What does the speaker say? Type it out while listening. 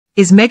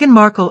Is Meghan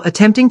Markle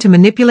attempting to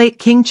manipulate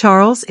King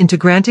Charles into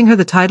granting her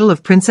the title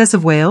of Princess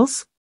of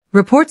Wales?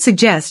 Reports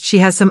suggest she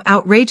has some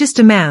outrageous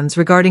demands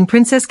regarding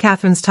Princess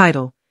Catherine's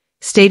title,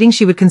 stating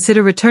she would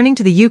consider returning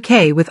to the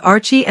UK with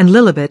Archie and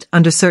Lilibet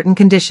under certain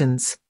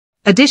conditions.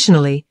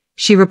 Additionally,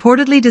 she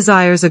reportedly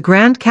desires a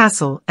grand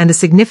castle and a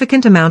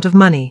significant amount of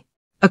money.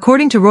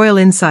 According to royal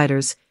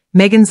insiders,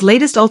 Meghan's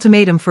latest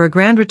ultimatum for a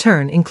grand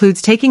return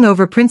includes taking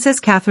over Princess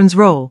Catherine's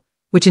role,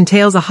 which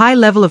entails a high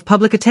level of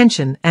public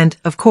attention and,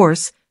 of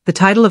course, the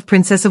title of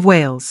Princess of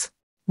Wales.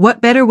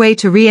 What better way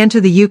to re-enter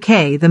the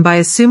UK than by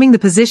assuming the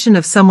position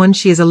of someone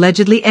she is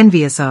allegedly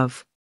envious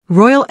of?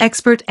 Royal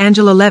expert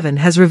Angela Levin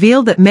has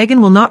revealed that Meghan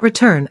will not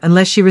return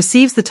unless she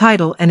receives the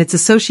title and its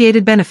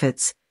associated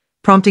benefits,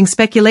 prompting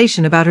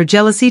speculation about her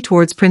jealousy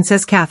towards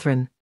Princess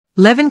Catherine.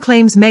 Levin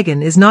claims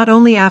Meghan is not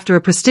only after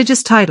a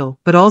prestigious title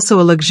but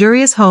also a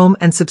luxurious home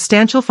and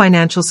substantial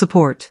financial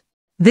support.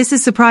 This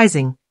is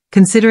surprising,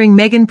 considering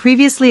Meghan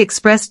previously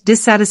expressed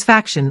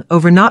dissatisfaction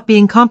over not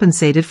being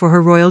compensated for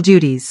her royal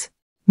duties.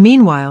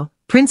 Meanwhile,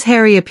 Prince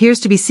Harry appears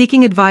to be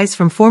seeking advice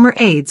from former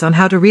aides on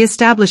how to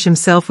re-establish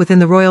himself within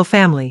the royal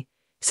family,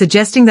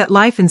 suggesting that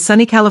life in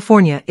sunny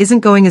California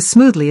isn't going as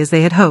smoothly as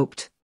they had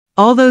hoped.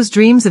 All those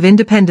dreams of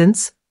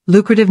independence,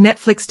 lucrative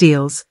Netflix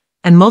deals,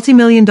 and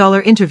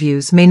multi-million-dollar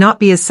interviews may not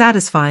be as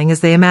satisfying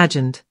as they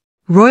imagined.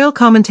 Royal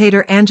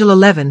commentator Angela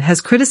Levin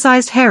has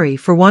criticized Harry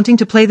for wanting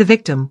to play the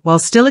victim while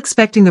still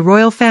expecting the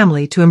royal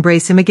family to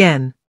embrace him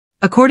again.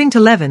 According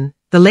to Levin,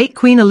 the late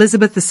Queen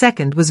Elizabeth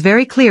II was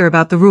very clear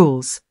about the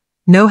rules.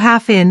 No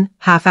half-in,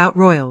 half-out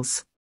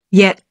royals.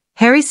 Yet,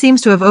 Harry seems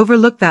to have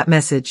overlooked that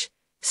message,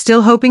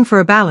 still hoping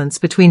for a balance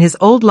between his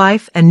old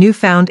life and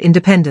newfound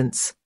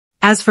independence.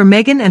 As for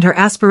Meghan and her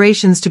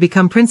aspirations to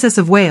become Princess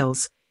of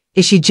Wales,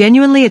 is she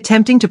genuinely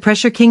attempting to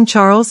pressure King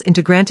Charles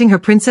into granting her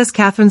Princess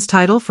Catherine's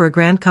title for a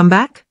grand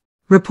comeback?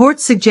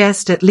 Reports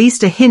suggest at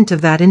least a hint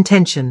of that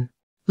intention.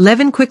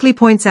 Levin quickly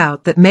points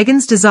out that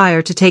Meghan's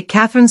desire to take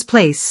Catherine's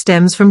place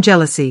stems from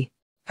jealousy.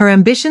 Her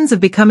ambitions of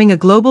becoming a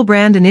global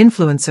brand and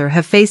influencer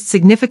have faced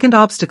significant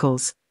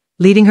obstacles,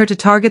 leading her to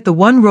target the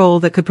one role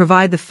that could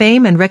provide the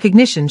fame and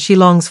recognition she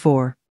longs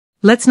for.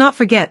 Let's not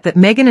forget that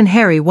Meghan and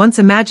Harry once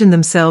imagined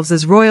themselves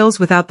as royals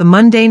without the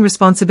mundane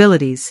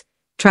responsibilities,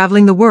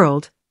 traveling the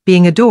world,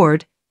 being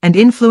adored, and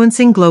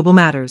influencing global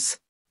matters.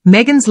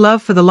 Meghan's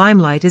love for the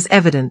limelight is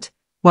evident,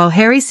 while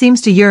Harry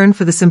seems to yearn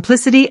for the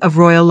simplicity of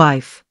royal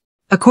life.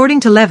 According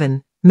to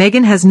Levin,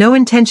 Meghan has no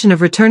intention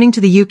of returning to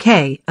the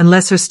UK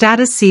unless her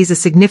status sees a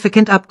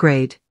significant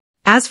upgrade.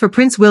 As for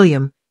Prince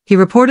William, he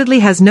reportedly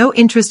has no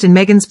interest in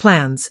Meghan's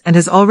plans and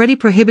has already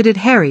prohibited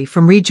Harry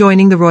from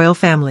rejoining the royal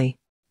family.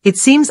 It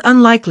seems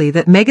unlikely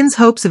that Meghan's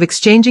hopes of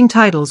exchanging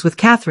titles with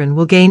Catherine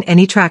will gain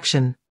any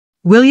traction.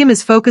 William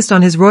is focused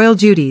on his royal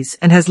duties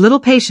and has little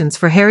patience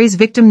for Harry's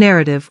victim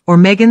narrative or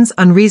Meghan's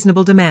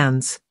unreasonable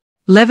demands.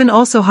 Levin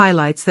also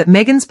highlights that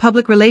Meghan's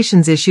public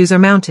relations issues are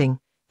mounting,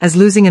 as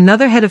losing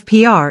another head of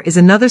PR is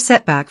another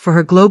setback for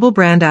her global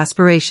brand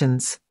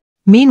aspirations.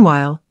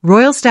 Meanwhile,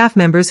 royal staff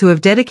members who have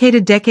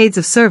dedicated decades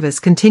of service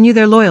continue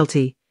their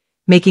loyalty,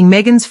 making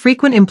Meghan's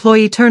frequent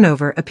employee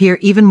turnover appear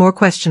even more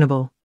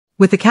questionable.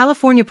 With the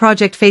California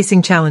project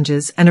facing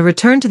challenges and a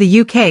return to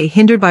the UK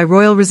hindered by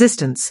royal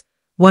resistance,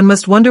 one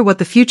must wonder what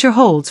the future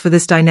holds for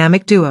this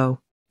dynamic duo.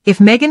 If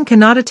Meghan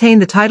cannot attain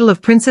the title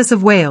of Princess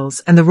of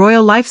Wales and the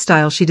royal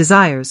lifestyle she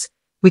desires,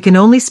 we can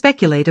only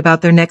speculate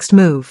about their next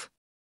move.